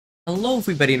Hello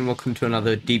everybody and welcome to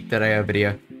another Deep.io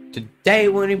video. Today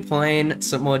we're going to be playing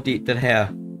some more Deep.io.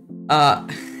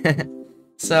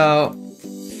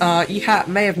 You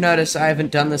may have noticed I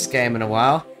haven't done this game in a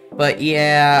while, but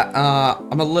yeah,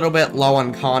 I'm a little bit low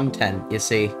on content, you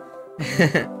see.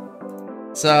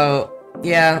 So,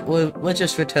 yeah, we're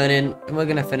just returning, and we're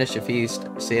gonna finish a few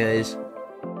series.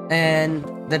 And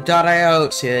the .io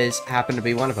series happened to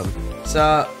be one of them.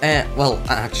 So, well,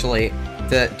 actually,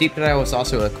 the Deep.io was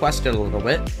also requested a little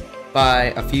bit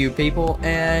by a few people,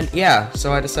 and yeah,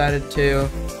 so I decided to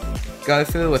go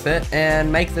through with it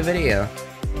and make the video.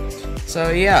 So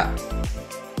yeah,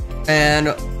 and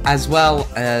as well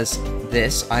as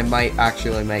this, I might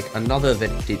actually make another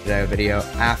Deep.io video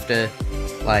after,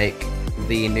 like,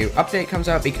 the new update comes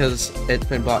out, because it's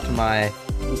been brought to my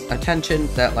attention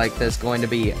that, like, there's going to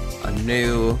be a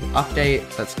new update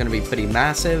that's going to be pretty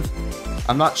massive.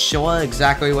 I'm not sure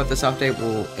exactly what this update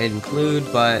will include,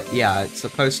 but yeah, it's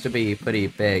supposed to be pretty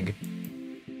big.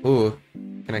 Ooh,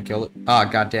 can I kill it? Ah,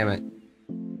 god damn it.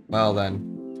 Well then.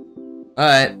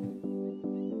 Alright.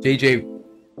 GG.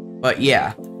 But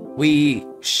yeah, we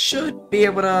should be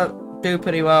able to do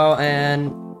pretty well,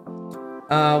 and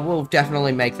we'll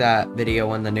definitely make that video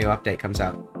when the new update comes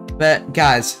out. But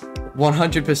guys,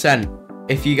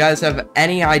 100%, if you guys have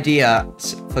any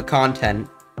ideas for content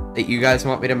that you guys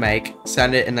want me to make,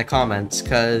 send it in the comments,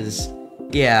 because,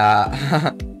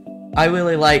 yeah, I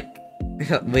really like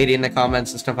reading the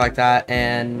comments and stuff like that,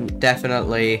 and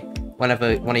definitely,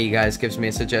 whenever one of you guys gives me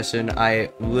a suggestion, I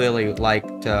really like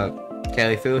to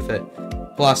carry through with it.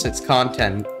 Plus, it's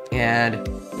content, and,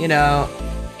 you know,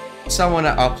 someone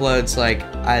that uploads, like,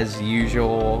 as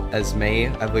usual as me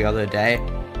every other day,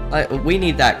 like, we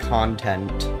need that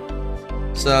content.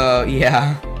 So,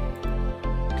 yeah.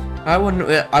 I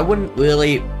wouldn't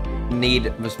really need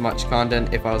as much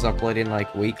content if I was uploading,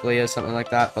 like, weekly or something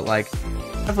like that, but, like,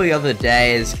 every other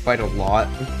day is quite a lot.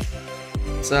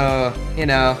 So, you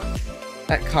know,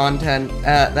 that content,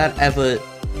 that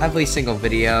every single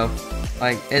video,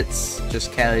 like, it's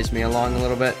just carries me along a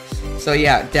little bit. So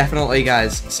yeah, definitely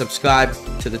guys, subscribe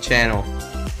to the channel,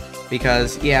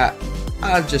 because yeah,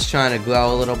 I'm just trying to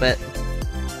grow a little bit,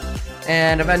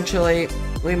 and eventually,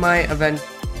 we might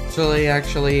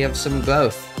actually have some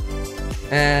growth,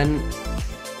 and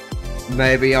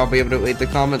maybe I'll be able to read the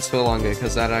comments for longer,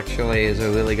 because that actually is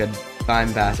a really good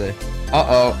time passer.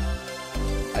 Uh-oh,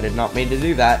 I did not mean to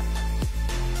do that.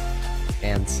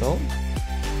 Cancel.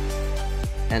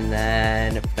 And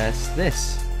then press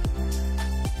this.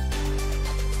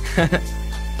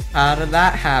 How did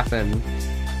that happen?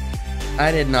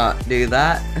 I did not do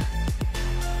that.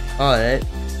 Alright.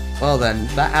 Well then,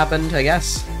 that happened, I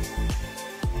guess.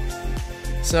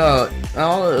 So,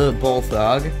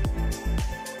 bullfrog.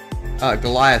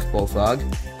 Goliath bullfrog.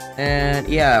 And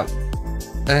yeah.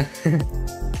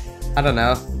 I don't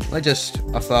know. We're just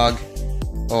a frog.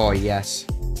 Oh yes.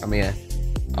 Come here.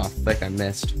 Oh, frick, I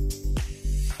missed.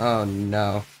 Oh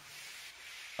no.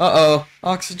 Uh-oh,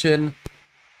 oxygen.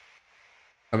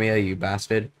 Come here, you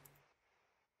bastard.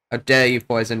 How dare you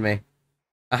poison me.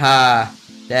 Aha!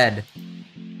 Dead.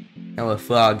 Now a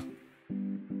frog.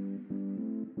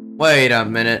 Wait a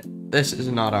minute. This is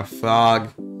not a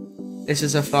frog. This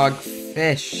is a frog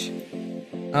fish.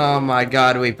 Oh my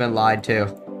god, we've been lied to.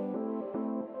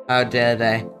 How dare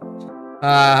they.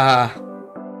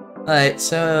 Alright,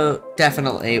 so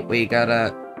definitely we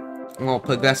gotta, well,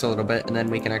 progress a little bit, and then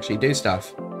we can actually do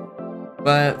stuff.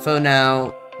 But for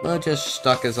now, we're just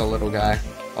stuck as a little guy.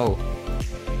 Oh.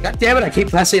 God damn it, I keep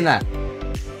pressing that.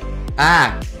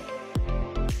 Ah.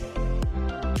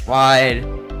 Wide.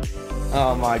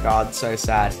 Oh my god, so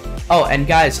sad. Oh, and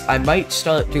guys, I might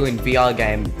start doing VR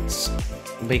games,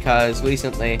 because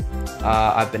recently,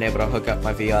 I've been able to hook up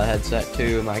my VR headset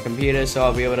to my computer, so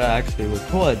I'll be able to actually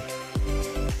record.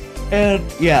 And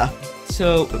yeah,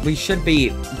 so we should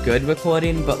be good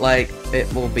recording, but like,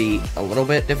 it will be a little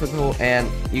bit difficult,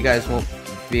 and you guys won't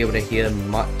be able to hear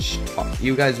much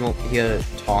you guys won't hear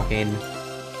talking,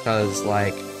 because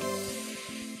like,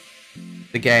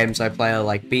 the games I play are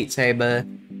like Beat Saber,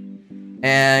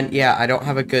 and yeah, I don't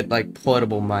have a good like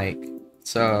portable mic,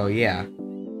 so yeah,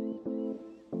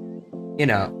 you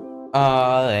know.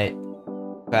 Alright,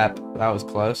 crap, that was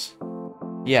close.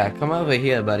 Yeah, come over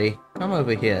here, buddy, come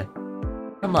over here.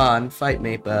 Come on, fight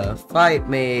me, bro. Fight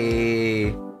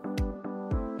me!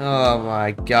 Oh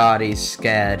my god, he's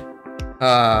scared.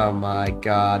 Oh my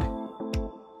god.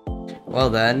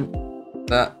 Well then,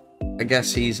 but I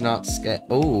guess he's not scared.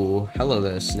 Oh, hello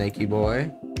there, snaky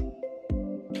boy.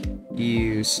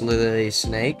 You slithery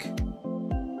snake.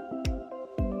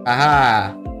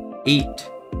 Aha! Eat.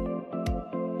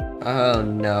 Oh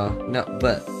no, no,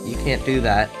 but you can't do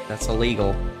that. That's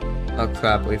illegal. Oh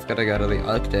crap, we've got to go to the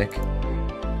Arctic.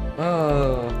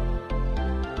 Oh.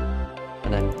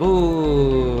 And then,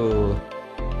 boo!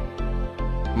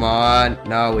 Come on.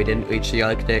 No, we didn't reach the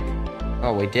Arctic.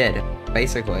 Oh, we did.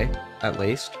 Basically, at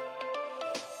least.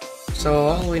 So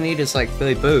all we need is like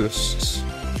 3 boosts.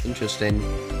 Interesting.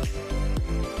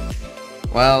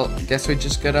 Well, guess we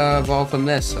just gotta evolve from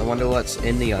this. I wonder what's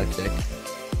in the Arctic.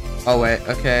 Oh wait,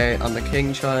 okay, on the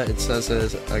king chart it says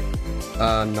there's like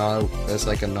a narwhal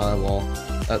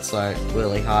that's like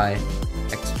really high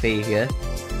XP here.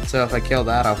 So if I kill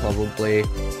that, I'll probably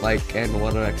like gain a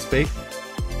lot of XP.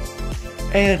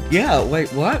 And yeah,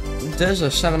 wait, what? There's a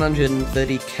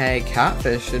 730k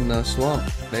catfish in the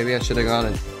swamp. Maybe I should have gone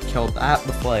and killed that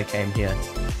before I came here.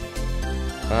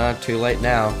 Too late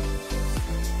now.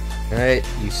 Alright,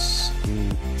 you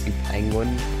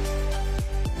penguin.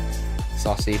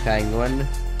 Saucy penguin.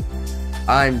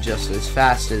 I'm just as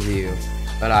fast as you,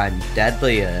 but I'm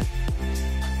deadlier.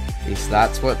 At least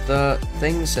that's what the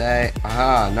things say.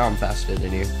 Aha, now I'm faster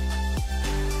than you.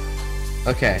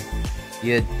 Okay.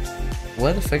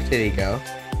 Where the frick did he go?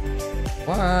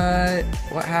 What?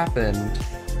 What happened?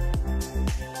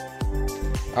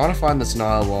 I want to find this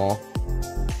narwhal.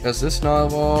 Because this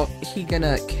narwhal, he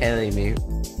gonna carry me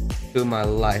through my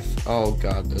life. Oh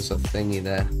god, there's a thingy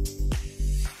there.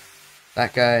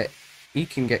 That guy, he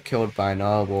can get killed by a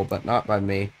narwhal, but not by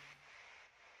me.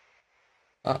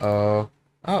 Uh-oh.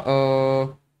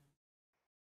 Uh-oh.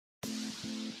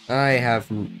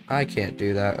 I can't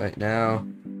do that right now.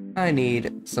 I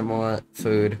need some more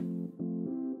food.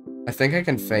 I think I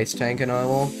can face tank an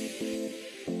narwhal,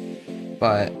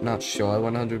 but not sure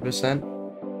 100%.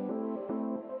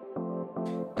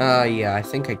 Yeah, I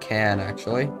think I can,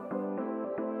 actually.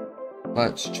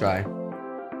 Let's try.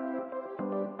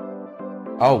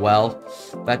 Oh well,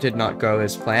 that did not go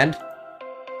as planned.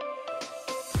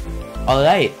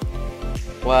 Alright.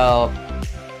 Well,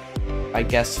 I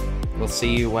guess we'll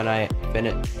see you when I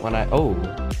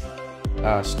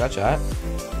scratch that.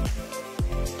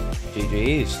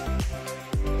 GG's.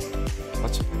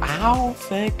 Ow,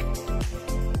 thick.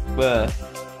 Bruh.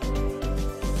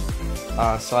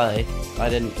 Sorry. I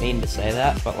didn't mean to say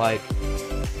that, but like,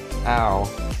 ow.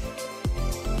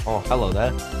 Oh, hello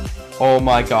there. Oh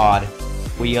my god.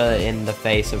 We are in the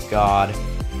face of God.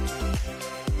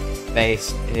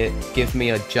 Give me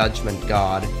a judgment,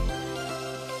 God.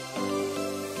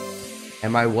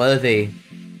 Am I worthy?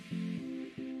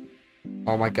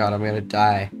 Oh my god, I'm gonna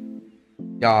die.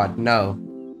 God, no.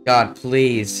 God,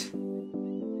 please.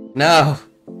 No!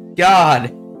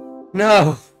 God!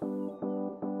 No!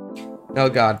 No,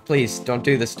 God, please, don't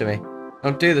do this to me.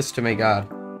 Don't do this to me, God.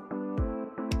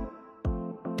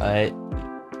 Alright.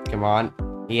 Come on.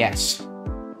 Yes.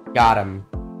 Got him.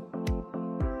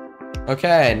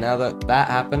 Okay, now that that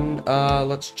happened,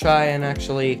 let's try and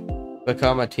actually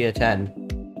become a tier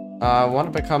 10. I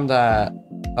want to become that,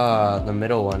 the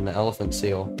middle one, the elephant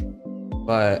seal.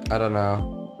 But, I don't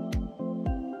know.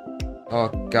 Oh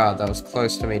god, that was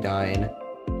close to me dying.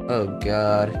 Oh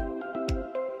god.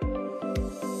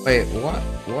 Wait,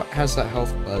 what has that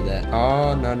health bar there?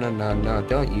 Oh, no, no, no, no.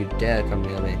 Don't you dare come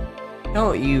near me.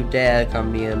 Don't you dare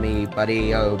come near me,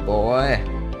 buddy, oh boy.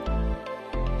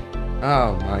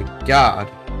 Oh my god.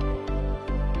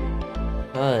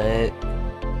 Alright.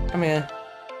 Come here.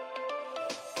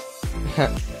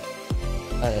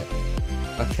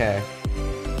 Okay.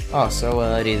 Oh, so we're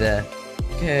already there.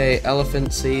 Okay,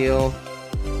 elephant seal.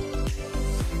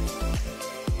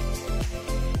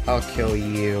 I'll kill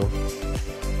you.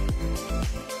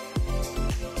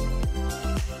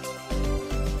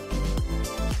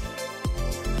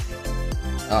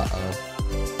 Uh-oh.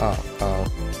 Uh-oh.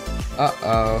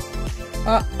 Uh-oh.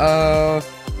 Uh-oh.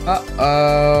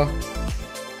 Uh-oh.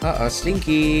 Uh-oh,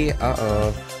 stinky.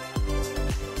 Uh-oh.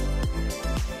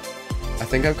 I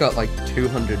think I've got like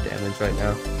 200 damage right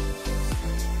now.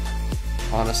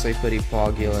 Honestly, pretty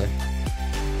popular.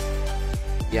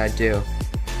 Yeah, I do.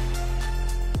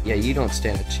 Yeah, you don't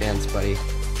stand a chance, buddy.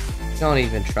 Don't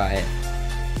even try it.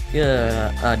 You're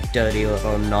a dirty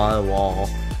little narwhal.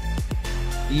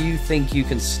 You think you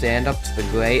can stand up to the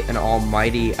great and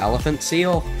almighty elephant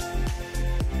seal?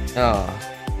 Oh,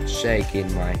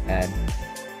 shaking my head.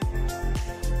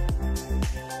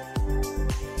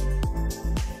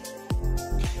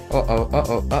 Uh-oh,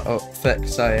 uh-oh, uh-oh. Frick,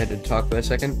 sorry, I had to talk for a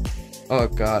second. Oh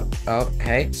god. Oh,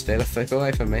 hey, stay the frick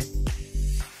away from me.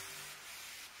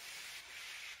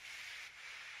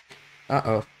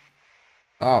 Uh-oh.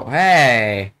 Oh,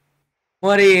 hey!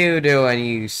 What are you doing,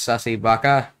 you sussy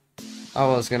bucka? I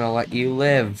was gonna let you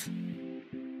live.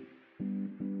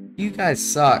 You guys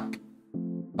suck.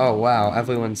 Oh wow,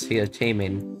 everyone's here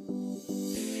teaming.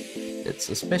 It's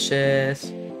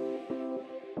suspicious.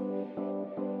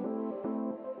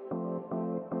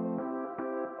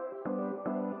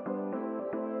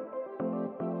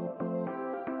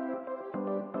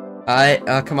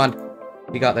 Come on.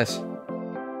 You got this.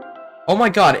 Oh my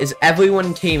god, is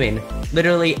everyone teaming?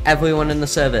 Literally everyone in the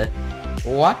server.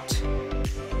 What?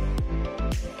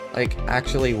 Like,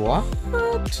 actually, what?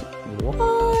 What?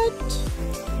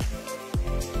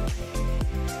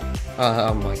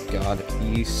 Oh my god,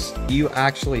 you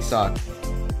actually suck.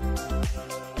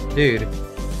 Dude,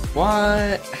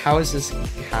 what? How is this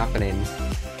happening?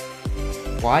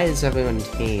 Why is everyone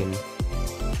team?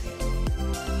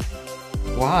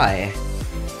 Why?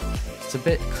 It's a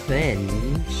bit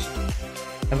cringe.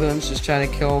 Everyone's just trying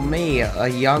to kill me, a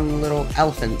young little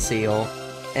elephant seal,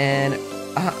 and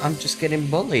I'm just getting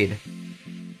bullied.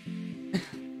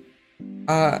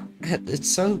 It's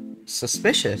so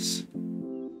suspicious.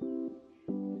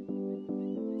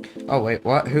 Oh wait,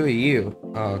 what? Who are you?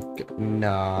 Oh,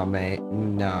 nah, mate.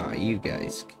 Nah, you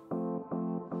guys.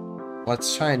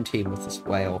 Let's try and team with this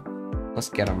whale. Let's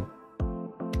get him.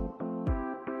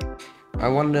 I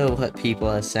wonder what people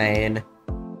are saying.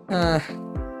 I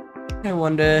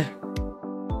wonder.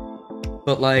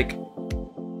 But like,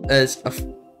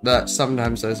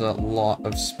 sometimes there's a lot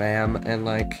of spam, and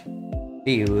like,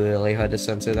 be really hard to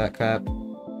censor that crap.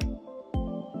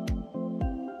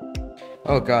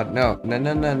 Oh god, no. No,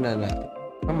 no, no, no, no.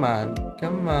 Come on.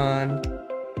 Come on.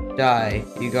 Die.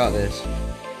 You got this.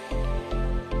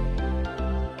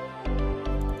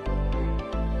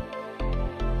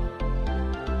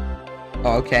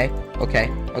 Oh, okay. Okay.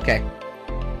 Okay.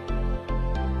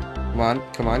 Come on.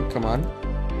 Come on. Come on.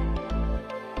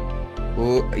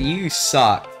 Ooh, you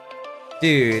suck.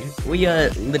 Dude, we are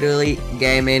literally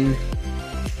gaming.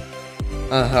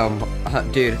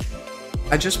 Dude.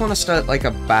 I just want to start, like,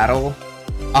 a battle.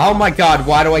 Oh my god,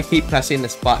 why do I keep pressing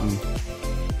this button?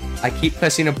 I keep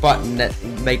pressing a button that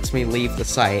makes me leave the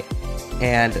site.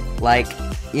 And, like,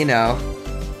 you know,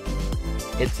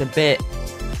 it's a bit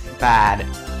bad.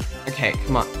 Okay,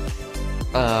 come on.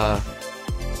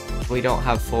 We don't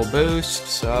have full boost,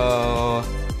 so...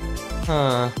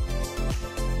 Huh.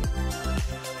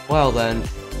 Well then.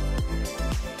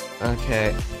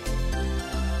 Okay.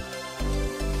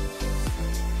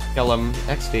 Kill him.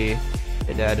 XD.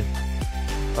 You're dead.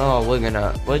 Oh,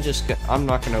 I'm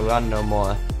not gonna run no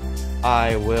more.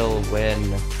 I will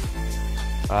win.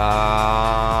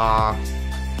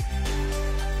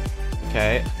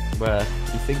 Okay. Bruh,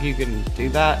 you think you can do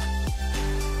that?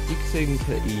 You think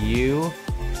that you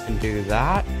can do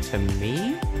that to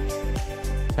me?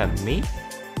 To me?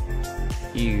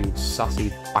 You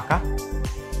sussy baka.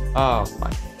 Oh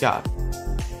my god.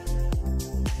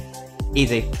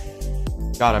 Easy.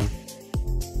 Got him.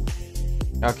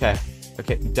 Okay.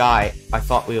 Okay, die. I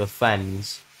thought we were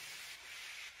friends.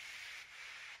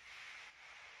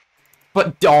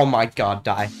 But, oh my god,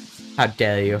 die. How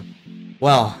dare you.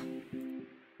 Well,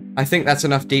 I think that's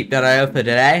enough Deep Dead for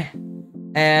today.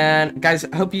 And, guys,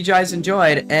 hope you guys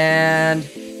enjoyed. And,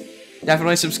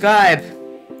 definitely subscribe.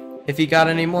 If you got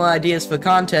any more ideas for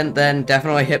content, then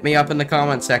definitely hit me up in the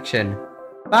comment section.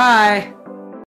 Bye!